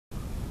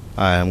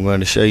Alright, I'm going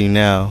to show you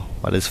now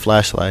why this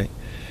flashlight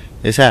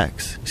is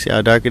hacks. You see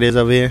how dark it is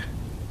over here?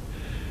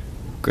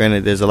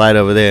 Granted, there's a light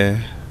over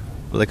there,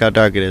 but look how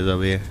dark it is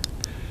over here.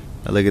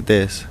 Now look at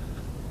this.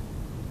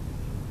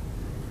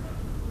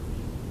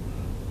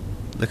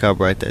 Look how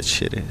bright that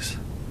shit is.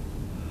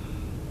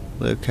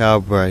 Look how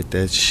bright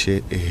that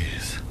shit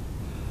is.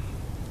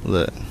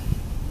 Look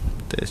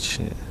at that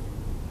shit.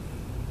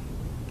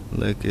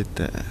 Look at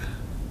that.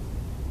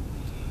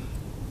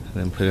 And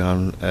then put it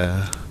on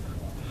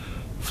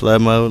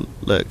flood mode.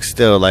 Look,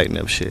 still lighting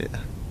up shit.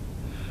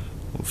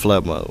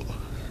 Flood mode,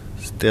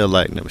 still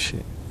lighting up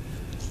shit.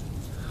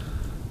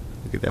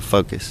 Look at that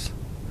focus.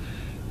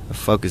 The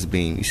focus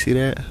beam. You see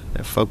that?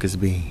 That focus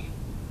beam.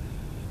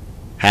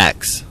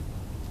 Hacks.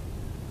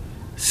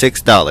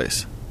 $6.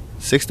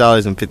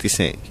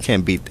 $6.50. You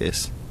can't beat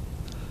this.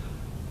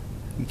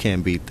 You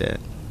can't beat that.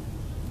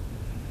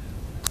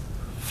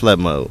 Flood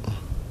mode.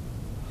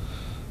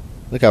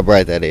 Look how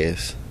bright that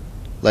is.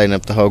 Lighting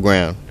up the whole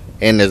ground.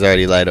 And there's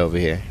already light over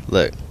here.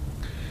 Look.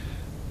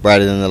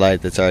 Brighter than the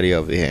light that's already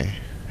over here.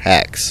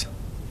 Hacks.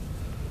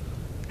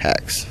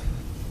 Hacks.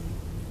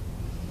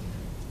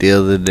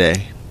 Deal of the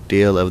day.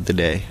 Deal of the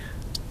day.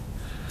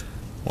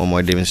 One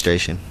more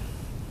demonstration.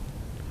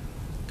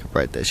 Look how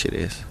bright that shit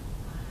is.